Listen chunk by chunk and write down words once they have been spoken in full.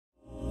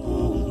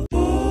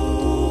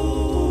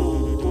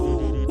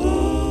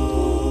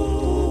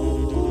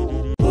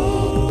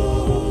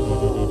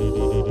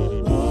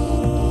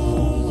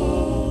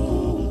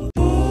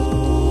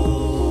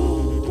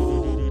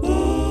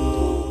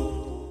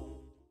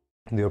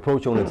the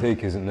approach I want to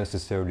take isn't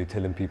necessarily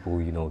telling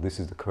people, you know, this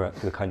is the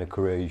kind of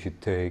career you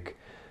should take,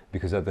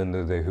 because at the end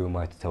of the day, who am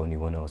I to tell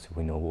anyone else if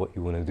we know what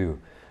you want to do?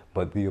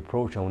 But the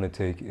approach I want to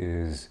take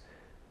is,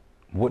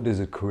 what does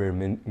a career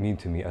mean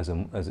to me as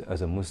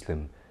a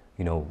Muslim?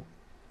 You know,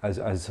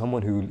 as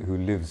someone who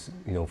lives,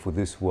 you know, for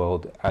this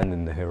world and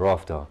in the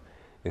hereafter.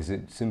 Is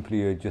it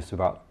simply just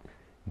about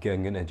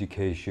getting an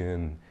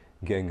education,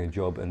 getting a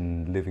job,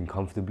 and living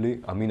comfortably?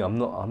 I mean, I'm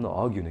not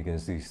arguing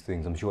against these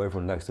things. I'm sure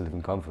everyone likes to live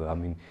in comfort. I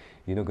mean,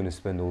 you're not going to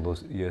spend all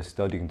those years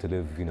studying to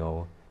live, you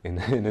know, in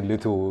a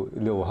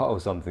little hut or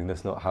something.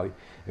 That's not how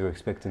you're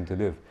expecting to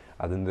live.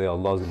 I think that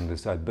Allah's going to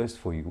decide best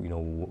for you, you know,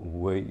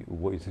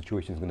 what your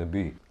situation is going to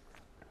be.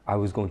 I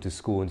was going to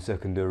school in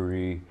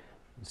secondary,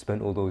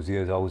 spent all those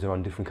years, I was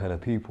around different kind of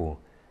people,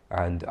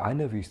 and I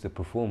never used to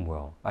perform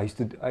well. I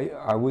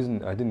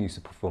didn't used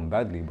to perform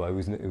badly, but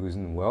it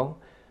wasn't well,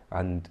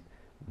 and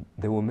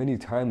there were many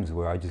times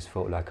where I just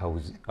felt like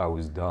I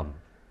was dumb,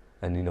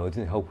 and you know, it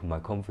didn't help with my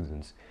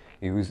confidence.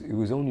 It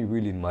was only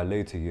really in my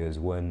later years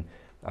when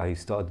I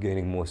started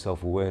gaining more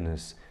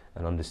self-awareness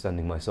and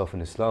understanding myself in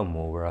Islam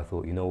more, where I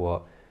thought, you know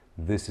what,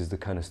 this is the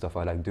kind of stuff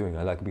I like doing.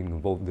 I like being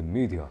involved in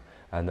media,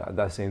 and at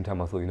that same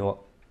time I thought, you know what,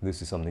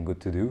 this is something good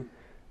to do.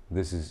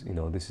 This is, you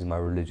know, this is my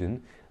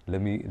religion.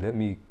 Let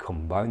me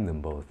combine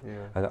them both.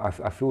 Yeah. And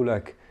I feel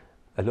like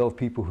a lot of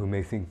people who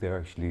may think they're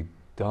actually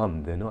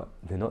dumb, they're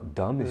not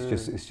dumb.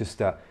 It's just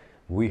that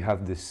we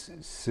have this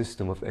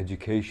system of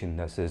education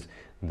that says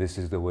this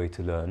is the way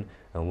to learn,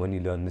 and when you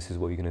learn, this is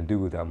what you're going to do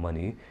with that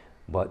money.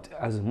 But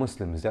as a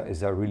Muslim, is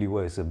that really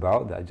what it's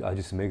about? That I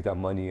just make that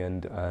money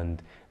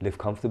and live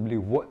comfortably?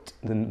 What's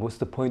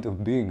the point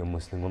of being a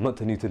Muslim? I'm not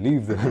telling you to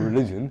leave the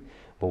religion,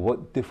 but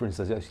what difference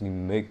does it actually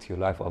make to your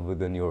life other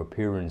than your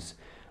appearance,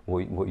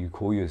 what you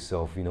call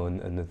yourself, you know,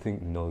 and the thing,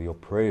 you know, your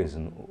prayers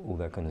and all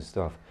that kind of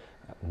stuff?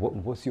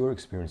 What's your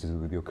experiences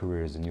with your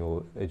careers and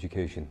your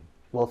education?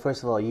 Well,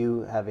 first of all,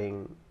 you've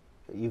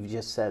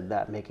just said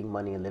that making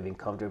money and living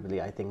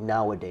comfortably. I think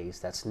nowadays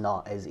that's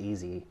not as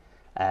easy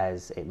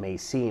as it may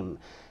seem.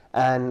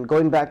 And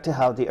going back to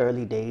how the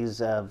early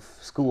days of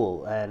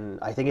school, and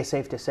I think it's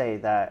safe to say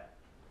that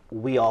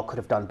we all could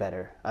have done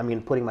better. I mean,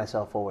 putting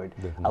myself forward,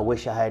 Definitely. I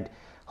wish I had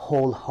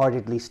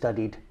wholeheartedly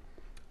studied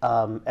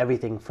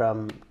everything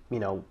from, you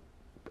know,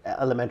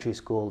 elementary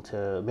school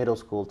to middle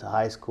school to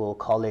high school,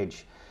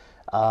 college,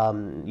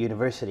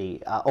 university.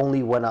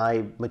 Only when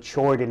I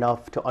matured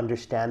enough to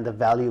understand the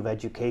value of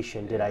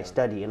education did I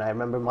study. And I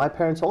remember my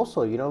parents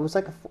also, you know, it was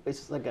a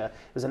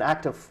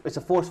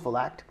forceful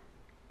act.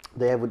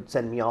 They would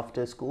send me off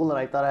to school, and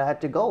I thought I had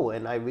to go,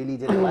 and I really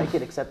didn't like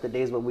it, except the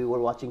days when we were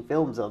watching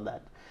films on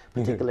that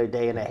particular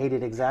day, and I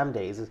hated exam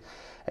days,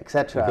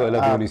 etc. You gotta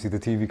love it when you see the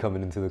TV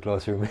coming into the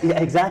classroom. Yeah,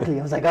 exactly.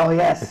 I was like, oh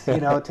yes,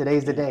 you know,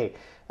 today's the day.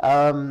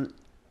 And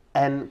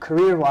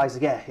career-wise,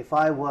 yeah, if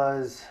I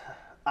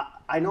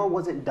know I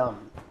wasn't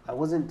dumb,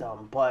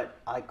 but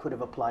I could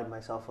have applied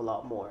myself a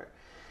lot more,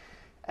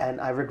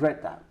 and I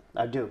regret that.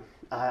 I do.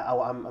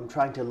 I'm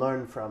trying to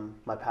learn from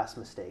my past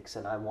mistakes,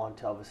 and I want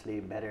to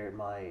obviously better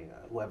my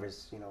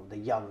whoever's, you know, the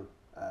young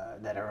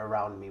that are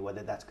around me,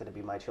 whether that's going to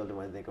be my children,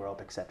 whether they grow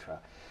up,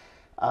 etc.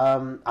 I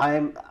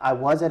am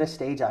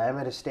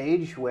at a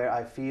stage where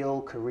I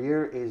feel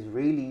career is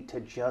really to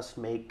just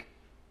make.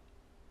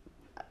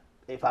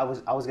 If I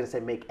was going to say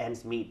make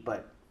ends meet,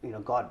 but you know,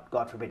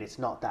 God forbid, it's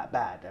not that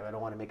bad. I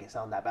don't want to make it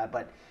sound that bad,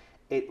 but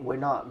we're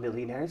not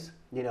millionaires.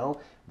 You know,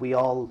 we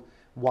all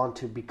want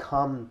to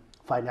become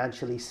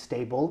financially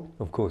stable.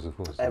 Of course.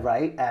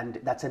 Right, and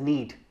that's a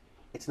need.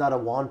 It's not a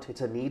want,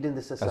 it's a need in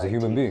the society.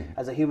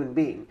 As a human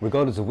being.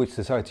 Regardless of which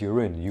society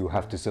you're in, you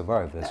have to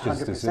survive. That's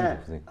just a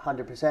simple thing.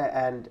 100%.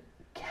 And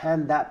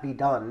can that be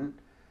done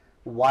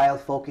while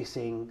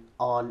focusing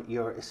on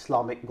your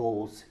Islamic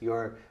goals,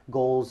 your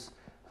goals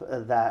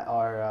that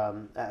are,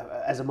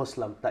 as a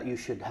Muslim, that you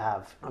should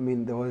have? I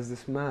mean, there was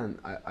this man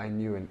I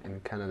knew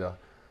in Canada,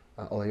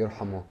 Allah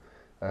yarhamu,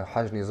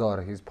 Haj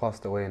Nizar. He's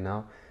passed away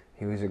now.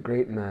 He was a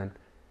great man,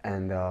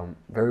 and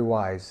very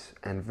wise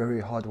and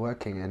very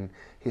hardworking, and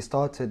he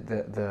started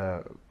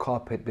the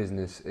carpet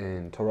business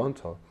in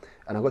Toronto,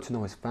 and I got to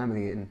know his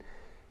family, and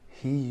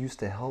he used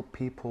to help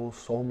people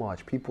so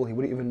much. People he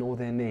wouldn't even know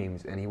their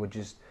names, and he would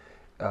just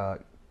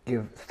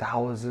give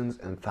thousands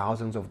and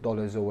thousands of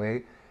dollars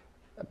away.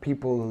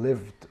 People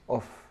lived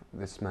off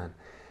this man.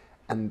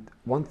 And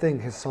one thing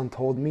his son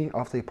told me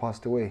after he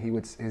passed away, he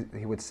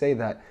would say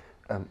that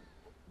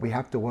we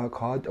have to work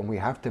hard and we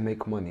have to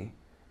make money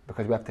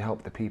because we have to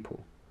help the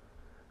people.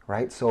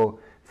 Right? So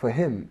for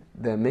him,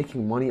 the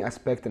making money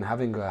aspect and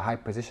having a high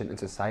position in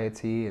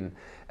society and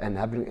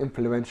having an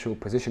influential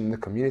position in the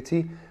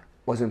community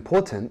was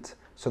important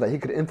so that he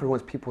could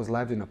influence people's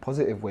lives in a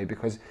positive way.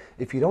 Because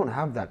if you don't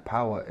have that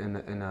power in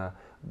a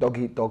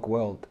dog-eat-dog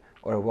world,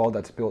 or a world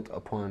that's built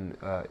upon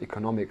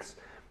economics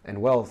and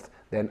wealth,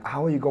 then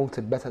how are you going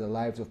to better the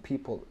lives of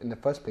people in the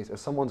first place? If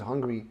someone's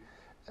hungry,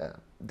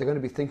 they're going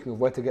to be thinking of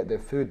where to get their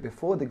food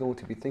before they're going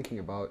to be thinking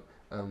about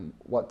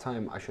what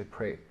time I should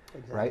pray.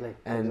 Exactly.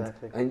 Right?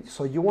 And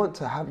so you want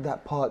to have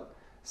that part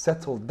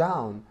settled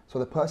down so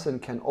the person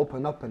can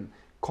open up and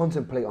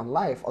contemplate on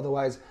life.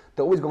 Otherwise,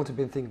 they're always going to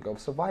be thinking of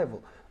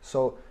survival.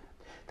 So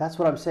That's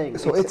what I'm saying.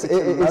 so it's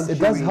it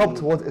does help luxury.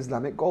 towards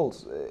Islamic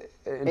goals.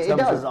 In It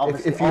terms does, of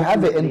obviously, if you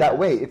have it in ultimately that does.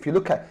 way, if you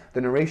look at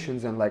the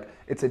narrations and like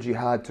it's a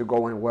jihad to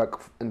go and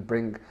work and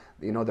bring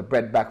the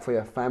bread back for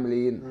your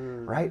family,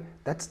 and right,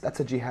 that's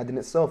a jihad in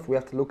itself. We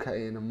have to look at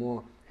it in a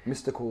more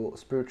mystical,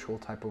 spiritual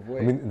type of way.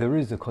 I mean, there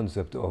is the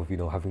concept of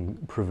having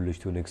privilege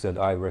to an extent.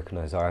 I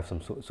recognize I have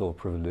some sort of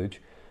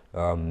privilege.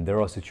 There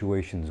are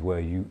situations where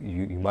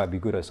you might be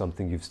good at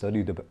something, you've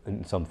studied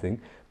in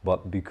something,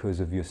 but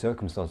because of your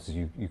circumstances,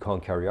 you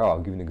can't carry out. I'll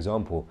give you an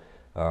example.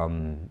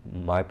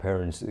 My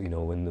parents,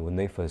 when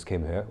they first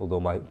came here, although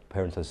my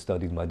parents had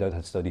studied, my dad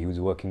had studied, he was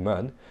a working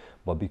man,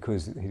 but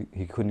because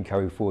he couldn't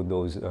carry forward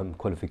those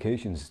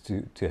qualifications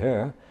to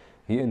here,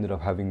 he ended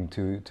up having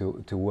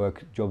to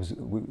work jobs,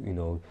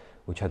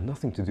 which had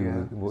nothing to do Yeah.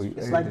 with what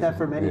It's like that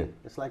for many.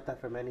 Yeah. It's like that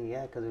for many,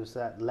 yeah, because there's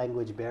that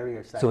language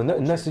barrier. So in that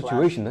culture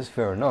situation, that's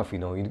fair enough.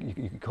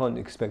 You can't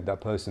expect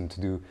that person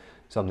to do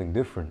something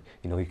different.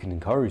 You can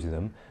encourage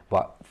them,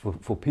 but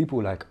for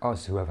people like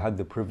us who have had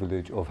the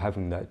privilege of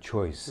having that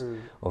choice,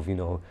 of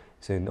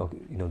saying, okay,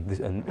 this,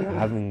 and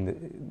having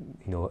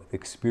the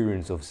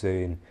experience of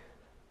saying,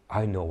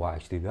 I know what I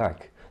actually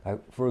like. Like,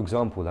 for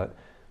example, that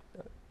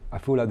I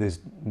feel like there's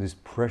this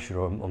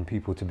pressure on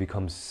people to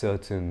become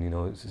certain,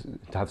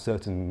 to have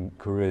certain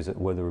careers,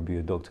 whether it be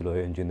a doctor,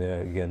 lawyer,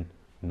 engineer. Again,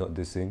 not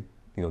this thing.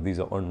 These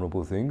are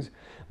honourable things.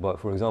 But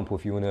for example,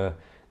 if you want to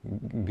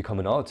become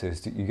an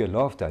artist, you get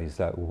laughed at. Is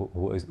that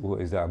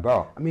what is that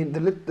about? I mean,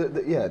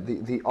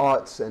 the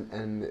arts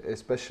and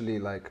especially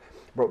like,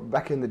 bro,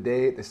 back in the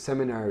day, the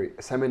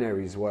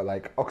seminaries were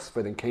like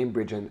Oxford and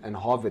Cambridge and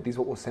Harvard. These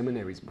were all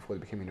seminaries before they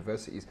became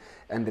universities.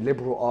 And the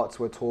liberal arts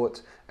were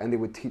taught, and they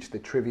would teach the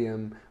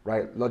trivium,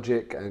 right,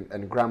 logic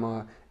and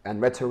grammar and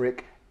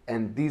rhetoric.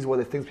 And these were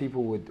the things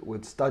people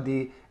would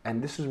study,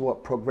 and this is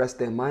what progressed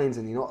their minds.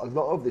 And a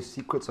lot of the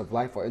secrets of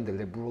life are in the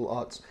liberal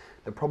arts.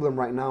 The problem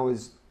right now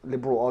is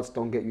liberal arts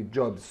don't get you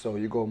jobs, so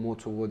you go more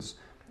towards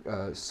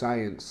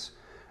science.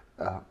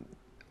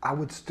 I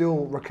would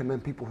still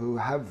recommend people who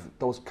have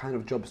those kind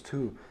of jobs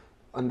to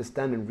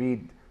understand and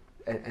read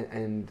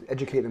and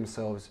educate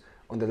themselves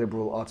on the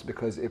liberal arts,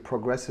 because it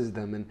progresses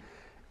them. And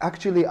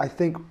actually, I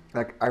think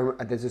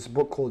there's this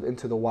book called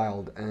Into the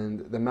Wild,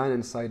 and the man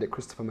inside it,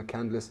 Christopher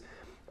McCandless,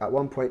 at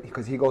one point,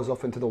 because he goes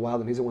off into the wild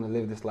and he doesn't want to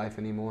live this life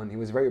anymore, and he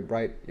was a very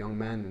bright young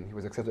man, and he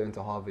was accepted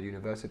into Harvard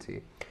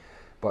University.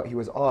 But he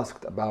was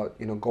asked about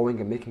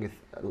going and making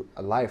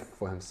a life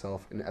for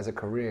himself as a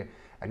career,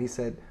 and he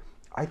said,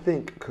 I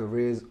think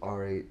careers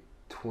are a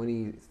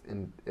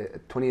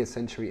 20th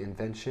century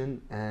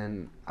invention,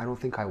 and I don't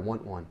think I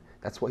want one.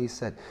 That's what he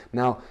said.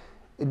 Now,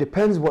 it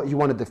depends what you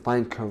want to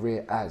define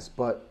career as,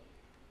 but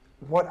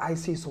what I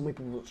see so many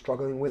people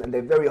struggling with, and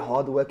they're very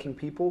hardworking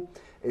people,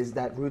 is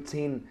that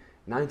routine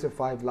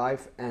 9-to-5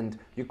 life, and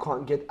you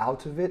can't get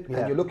out of it,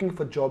 and you're looking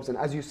for jobs, and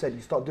as you said,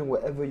 you start doing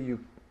whatever you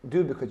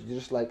do because you're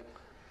just like,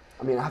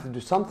 I have to do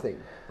something,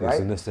 right?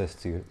 It's a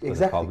necessity for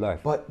Exactly. the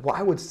life. But what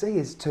I would say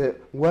is to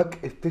work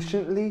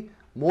efficiently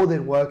more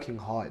than working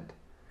hard.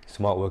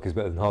 Smart work is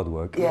better than hard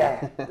work.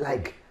 Yeah,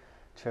 like,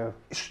 True.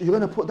 you're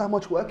going to put that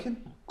much work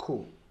in?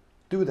 Cool.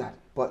 Do that.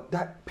 But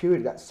that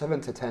period, that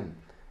 7 to 10,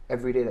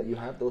 every day that you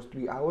have, those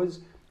 3 hours,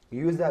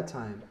 use that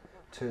time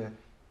to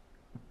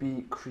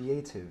be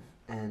creative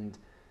and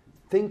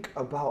think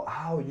about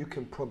how you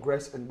can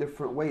progress in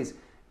different ways.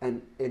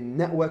 And in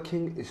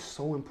networking is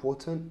so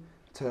important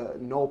to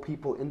know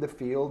people in the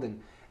field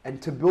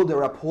and to build a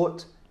rapport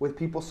with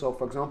people. So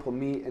for example,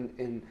 me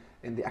in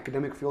the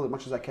academic field, as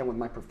much as I can with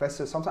my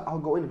professors, sometimes I'll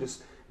go in and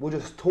we'll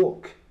just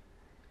talk.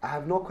 I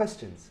have no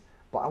questions,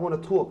 but I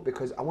want to talk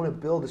because I want to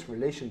build this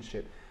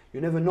relationship. You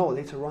never know,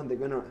 later on they're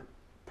going to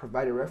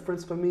provide a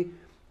reference for me.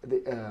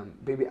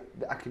 Maybe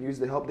I can use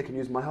the help, they can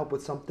use my help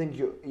with something.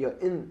 You're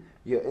in,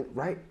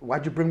 right?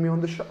 Why'd you bring me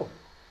on the show?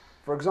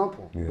 For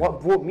example,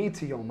 what brought me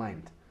to your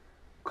mind?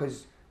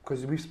 Because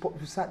we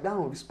sat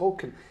down, we've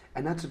spoken,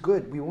 and that's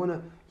good. You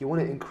want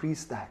to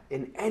increase that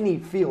in any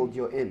field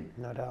you're in,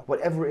 No doubt.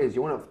 whatever it is.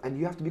 And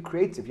you have to be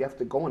creative. You have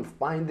to go and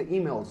find the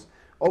emails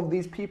of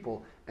these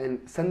people and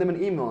send them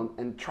an email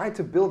and try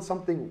to build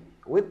something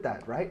with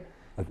that, right?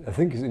 I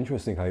think it's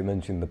interesting how you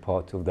mentioned the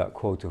part of that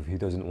quote of he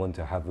doesn't want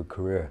to have a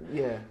career.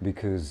 Yeah.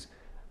 Because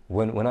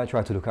when I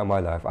try to look at my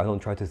life, I don't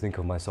try to think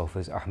of myself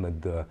as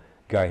Ahmed, the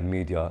guy in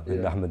media,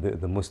 and Ahmed,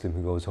 the Muslim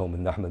who goes home,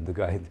 and Ahmed, the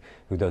guy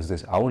who does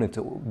this. I want it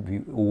to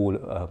be all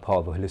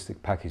part of a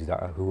holistic package, that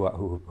who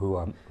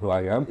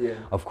I am. Yeah.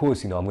 Of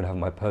course, I'm going to have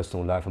my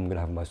personal life, I'm going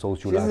to have my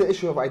social This life. is the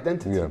issue of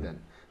identity then.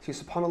 See,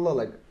 subhanAllah,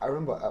 like, I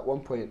remember at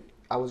one point,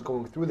 I was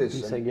going through this.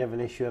 You saying you have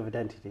an issue of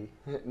identity?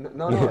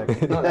 No.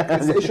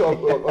 It's the issue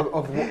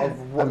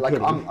of what, like,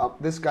 I'm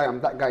this guy, I'm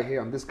that guy here,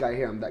 I'm this guy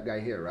here, I'm that guy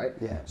here, right?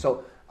 Yeah.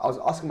 So I was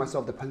asking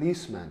myself, the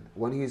policeman,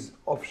 when he's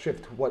off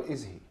shift, what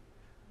is he?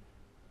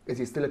 Is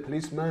he still a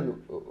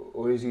policeman,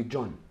 or is he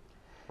John,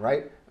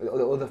 right?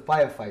 Or the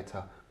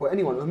firefighter, or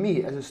anyone, or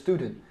me as a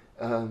student.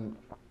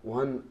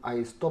 one,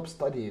 I stopped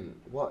studying.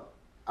 What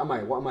am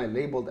I? What am I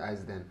labeled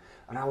as then?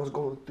 And I was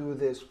going through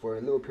this for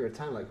a little period of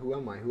time. Like, who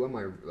am I? Who am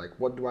I? Like,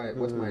 what do I?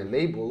 What's my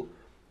label?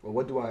 Or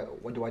what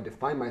do I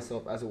define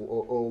myself as?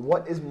 Or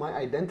what is my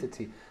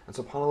identity? And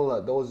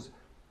subhanallah,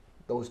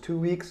 those 2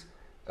 weeks,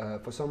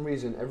 for some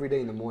reason, every day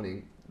in the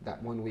morning,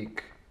 that 1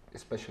 week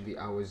especially,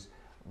 I was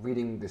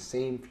reading the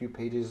same few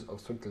pages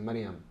of Surah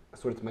Al-Maryam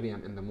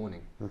in the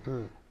morning.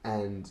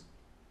 And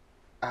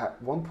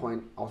at one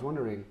point, I was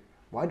wondering,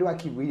 why do I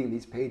keep reading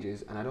these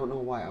pages? And I don't know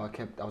why.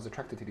 I was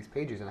attracted to these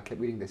pages, and I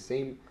kept reading the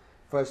same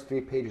first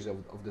 3 pages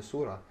of the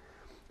surah.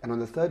 And on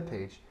the 3rd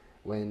page,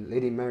 when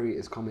Lady Mary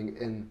is coming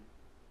in,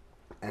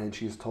 and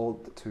she's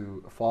told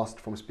to fast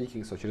from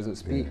speaking so she doesn't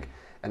speak,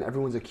 and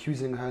everyone's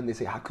accusing her, and they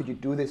say, how could you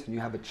do this when you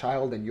have a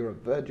child and you're a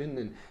virgin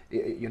and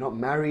you're not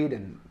married,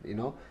 and you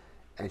know,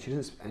 and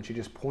she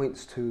just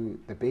points to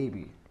the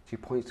baby. She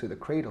points to the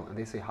cradle, and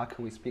they say, how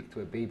can we speak to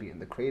a baby in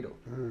the cradle?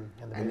 And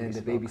then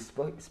the baby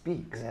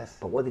speaks. Yes.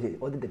 But what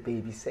did the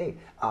baby say?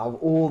 Out of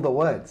all the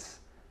words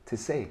to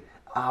say,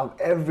 out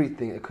of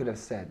everything it could have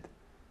said,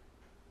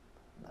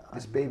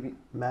 this baby,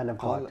 man of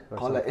God.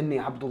 قال إني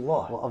عبد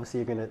الله. Well,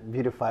 obviously you're gonna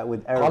beautify it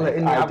with قال Arabic.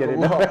 إني I عبد didn't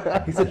know.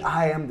 الله. He said,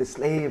 I am the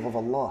slave of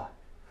Allah.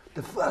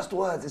 The first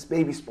words this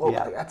baby spoke,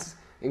 Yeah. like, that's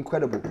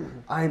incredible.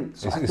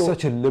 It's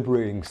such a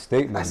liberating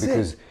statement, That's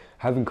because it.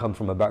 having come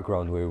from a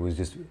background where it was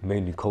just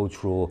mainly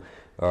cultural,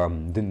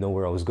 didn't know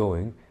where I was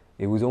going.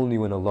 It was only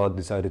when Allah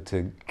decided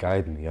to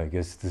guide me, I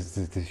guess,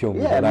 to show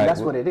me. Yeah, I mean, light.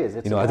 that's what it is.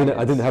 It's You know, a I didn't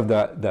guidance. have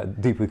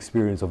that deep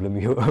experience of let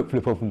me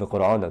flip open the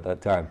Quran at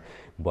that time,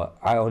 but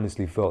I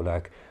honestly felt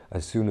like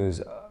as soon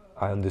as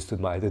I understood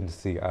my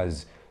identity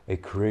as a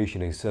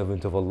creation, a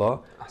servant of Allah,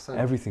 Ahsan.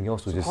 everything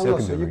else was just SubhanAllah,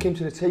 secondary. so you came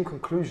to the same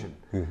conclusion,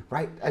 Yeah.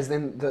 right? As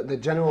then the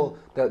general,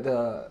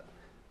 the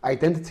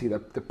identity, the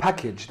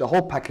package, the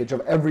whole package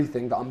of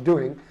everything that I'm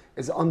doing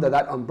is under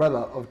that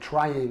umbrella of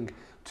trying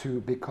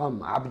to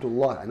become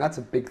Abdullah, and that's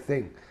a big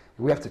thing.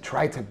 We have to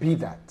try to be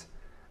that,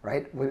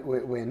 right?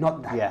 We're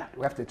not that. Yeah.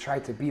 We have to try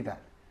to be that.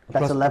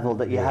 That's Plus- a level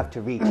that you yeah. have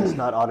to reach. It's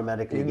not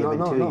automatically No, given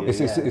no, to no. you.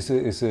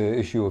 It's an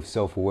issue of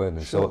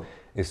self-awareness. Sure. So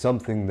it's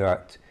something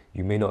that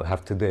you may not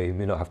have today, you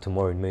may not have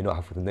tomorrow, you may not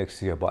have for the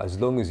next year, but as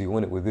long as you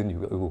want it within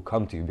you, it will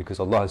come to you, because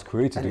Allah has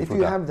created And you if for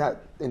you that. have that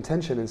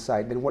intention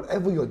inside, then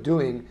whatever you're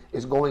doing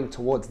is going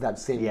towards that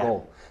same Yeah.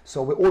 goal.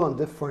 So we're all on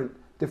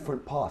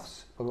different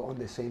paths, but we're on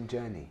the same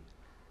journey.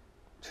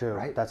 True.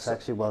 Right? That's So-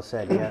 actually well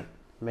said. Yeah,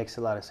 makes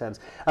a lot of sense.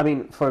 I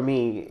mean, for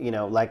me, you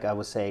know, like I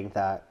was saying,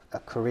 that a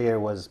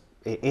career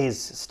is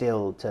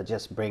still to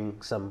just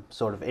bring some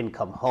sort of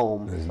income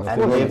home There's and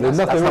nothing wrong- live there's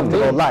a nothing wrong with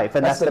comfortable that. life,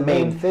 and That's that's, the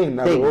main thing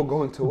that we're all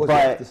going towards.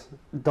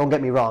 But don't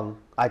get me wrong,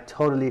 I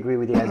totally agree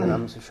with you guys, and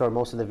I'm sure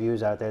most of the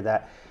viewers out there,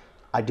 that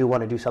I do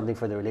want to do something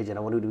for the religion. I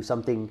want to do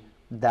something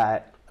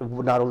that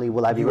not only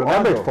will I be You are,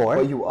 remembered though, for,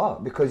 but you are,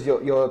 because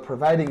you're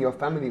providing your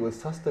family with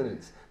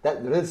sustenance.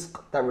 That rizq,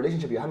 that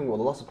relationship you're having with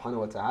Allah subhanahu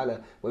wa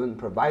ta'ala, women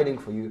providing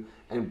for you,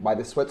 and by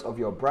the sweat of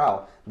your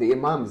brow, the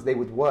imams, they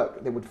would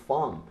work, they would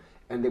farm,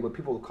 and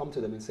people would come to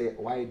them and say,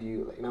 why do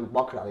you, like Imam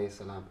Bakr alayhi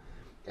salam,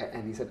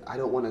 and he said, I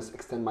don't want to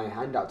extend my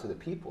hand out to the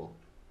people.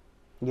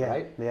 yeah,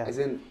 Right? yeah. As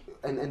in,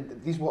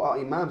 and these were our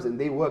imams, and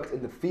they worked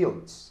in the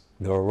fields.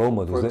 There are role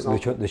models. For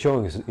They're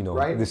showing us, you know,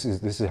 Right? this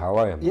is how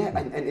I am. Yeah,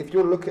 and if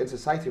you look at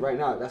society right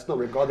now, that's not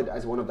regarded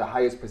as one of the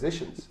highest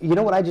positions. You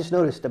know what I just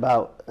noticed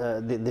about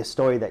this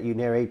story that you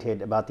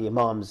narrated about the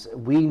imams?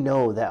 We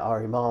know that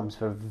our imams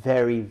were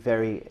very,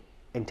 very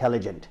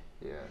intelligent.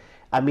 Yeah.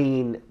 I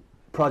mean,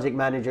 project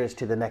managers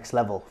to the next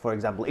level, for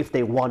example, if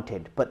they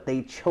wanted, but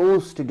they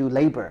chose to do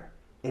labor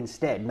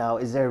instead. Now,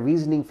 is there a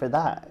reasoning for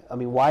that? I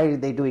mean, why are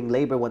they doing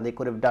labor when they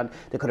could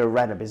have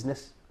ran a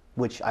business?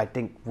 Which I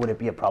think wouldn't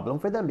be a problem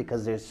for them,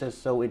 because they're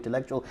just so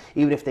intellectual.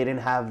 Even if they didn't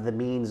have the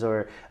means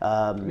or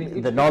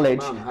each the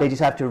knowledge, imam they has-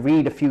 just have to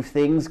read a few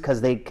things,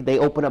 because they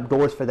open up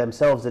doors for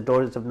themselves. The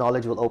doors of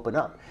knowledge will open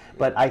up.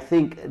 But I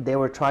think they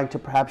were trying to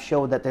perhaps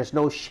show that there's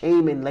no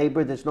shame in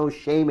labor. There's no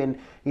shame in,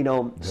 you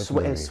know,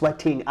 Definitely.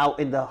 sweating out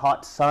in the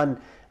hot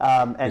sun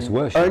and It's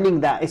worship.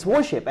 earning that. It's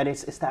worship, and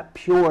it's that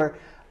pure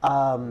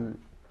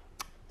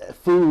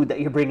food that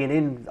you're bringing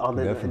in on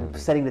the Definitely.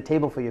 setting the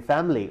table for your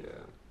family.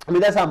 I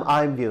mean, that's how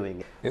I'm viewing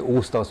it. It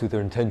all starts with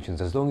their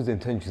intentions. As long as the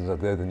intentions are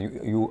there, then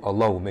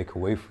Allah will make a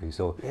way for you.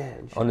 So Yeah,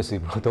 inshallah. honestly,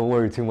 bro, don't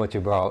worry too much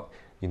about,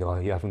 you know,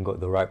 you haven't got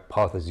the right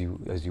path as you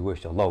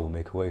wish. Allah will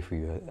make a way for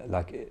you.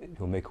 Like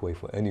He'll make a way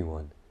for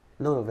anyone.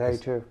 No, very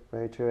true,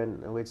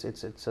 and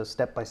it's a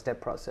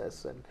step-by-step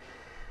process, and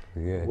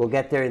Yeah. we'll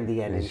get there in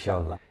the end,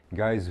 inshallah.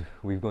 Guys,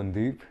 we've gone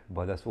deep,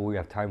 but that's all we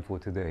have time for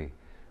today.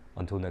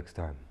 Until next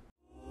time.